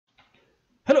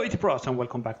Hello IT Pros and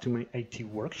welcome back to my IT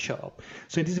workshop.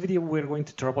 So in this video we're going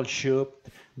to troubleshoot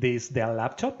this Dell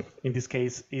laptop. In this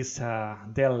case it's a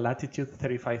Dell Latitude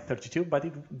 3532, but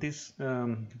this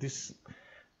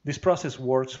process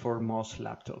works for most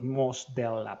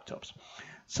Dell laptops.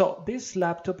 So this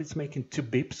laptop is making 2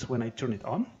 beeps when I turn it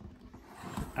on,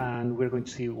 and we're going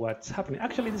to see what's happening.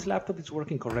 Actually, this laptop is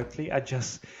working correctly. I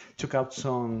just took out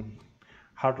some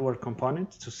hardware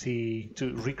components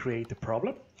to recreate the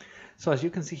problem. So as you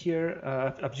can see here,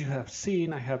 as you have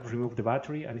seen, I have removed the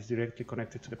battery and it's directly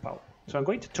connected to the power. So I'm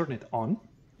going to turn it on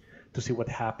to see what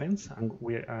happens, and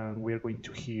we're going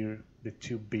to hear the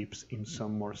 2 beeps in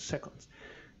some more seconds.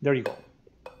 There you go.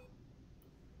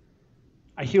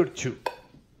 I hear 2.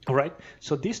 All right,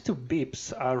 so these 2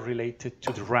 beeps are related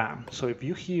to the RAM. So if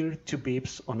you hear 2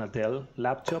 beeps on a Dell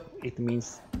laptop, it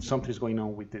means something is going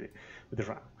on with the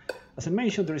RAM. As I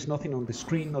mentioned, there is nothing on the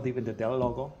screen, not even the Dell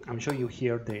logo. I'm sure you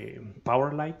hear the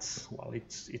power lights. Well,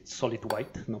 it's solid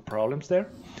white, no problems there.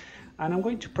 And I'm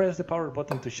going to press the power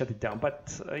button to shut it down,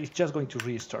 but it's just going to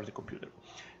restart the computer,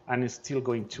 and it's still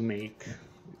going to make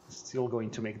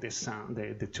this sound,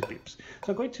 the 2 beeps.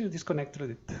 So I'm going to disconnect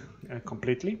it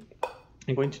completely.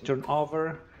 I'm going to turn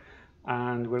over,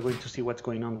 and we're going to see what's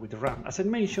going on with the RAM. As I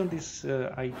mentioned,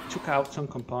 I took out some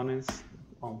components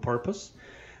on purpose.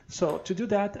 So to do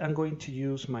that, I'm going to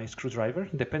use my screwdriver.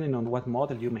 Depending on what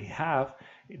model you may have,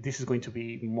 this is going to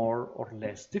be more or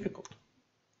less difficult.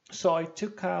 So I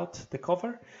took out the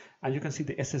cover, and you can see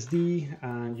the SSD,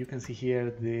 and you can see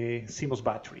here the CMOS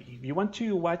battery. If you want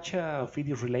to watch a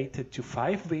video related to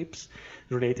 5 beeps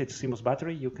related to CMOS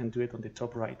battery, you can do it on the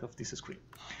top right of this screen.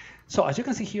 So as you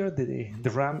can see here,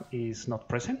 the RAM is not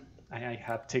present. I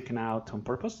have taken out on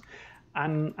purpose,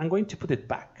 and I'm going to put it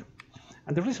back.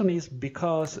 And the reason is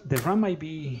because the RAM might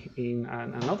be in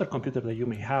another computer that you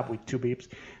may have with 2 beeps.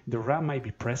 The RAM might be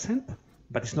present,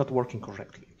 but it's not working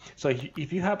correctly. So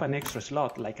if you have an extra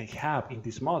slot like I have in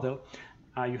this model,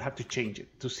 you have to change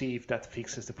it to see if that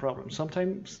fixes the problem.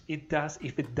 Sometimes it does.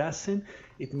 If it doesn't,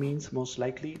 it means most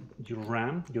likely your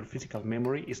RAM, your physical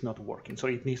memory, is not working, so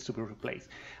it needs to be replaced.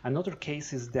 Another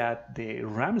case is that the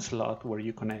RAM slot where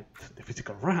you connect the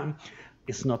physical RAM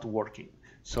is not working.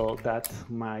 So that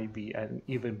might be an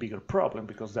even bigger problem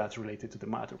because that's related to the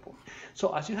motherboard.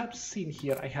 So as you have seen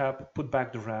here, I have put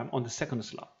back the RAM on the 2nd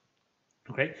slot.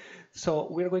 Okay, so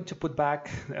we're going to put back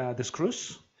the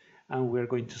screws, and we're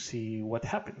going to see what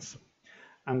happens.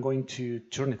 I'm going to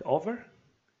turn it over,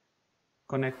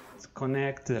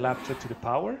 connect the laptop to the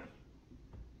power.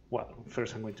 Well,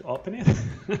 first I'm going to open it.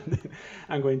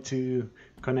 I'm going to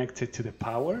connect it to the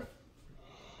power.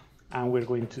 And we're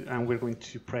going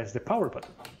to press the power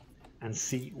button and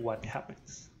see what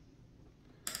happens.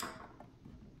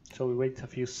 So we wait a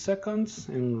few seconds,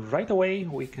 and right away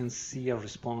we can see a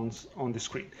response on the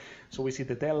screen. So we see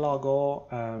the Dell logo,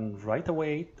 and right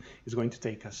away it's going to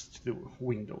take us to the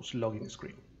Windows login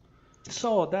screen.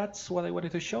 So that's what I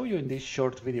wanted to show you in this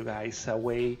short video, guys. A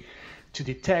way to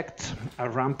detect a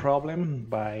RAM problem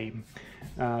by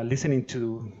listening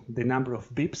to the number of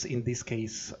beeps. In this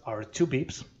case are 2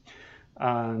 beeps.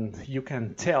 And you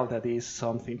can tell that is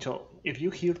something. So if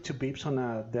you hear 2 beeps on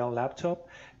a Dell laptop,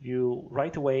 you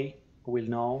right away will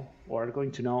know, or are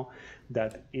going to know,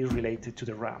 that is related to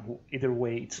the RAM. Either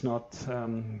way, it's not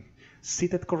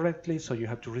seated correctly, so you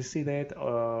have to reseat it.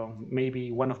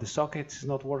 Maybe one of the sockets is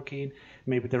not working.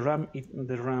 Maybe the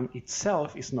RAM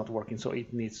itself is not working, so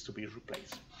it needs to be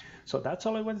replaced. So that's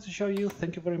all I wanted to show you.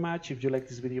 Thank you very much. If you like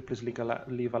this video, please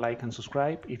leave a like and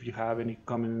subscribe. If you have any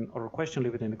comment or question,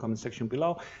 leave it in the comment section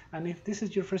below. And if this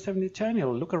is your first time in the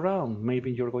channel, look around.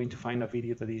 Maybe you're going to find a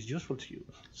video that is useful to you.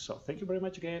 So thank you very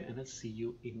much again, and I'll see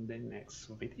you in the next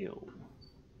video.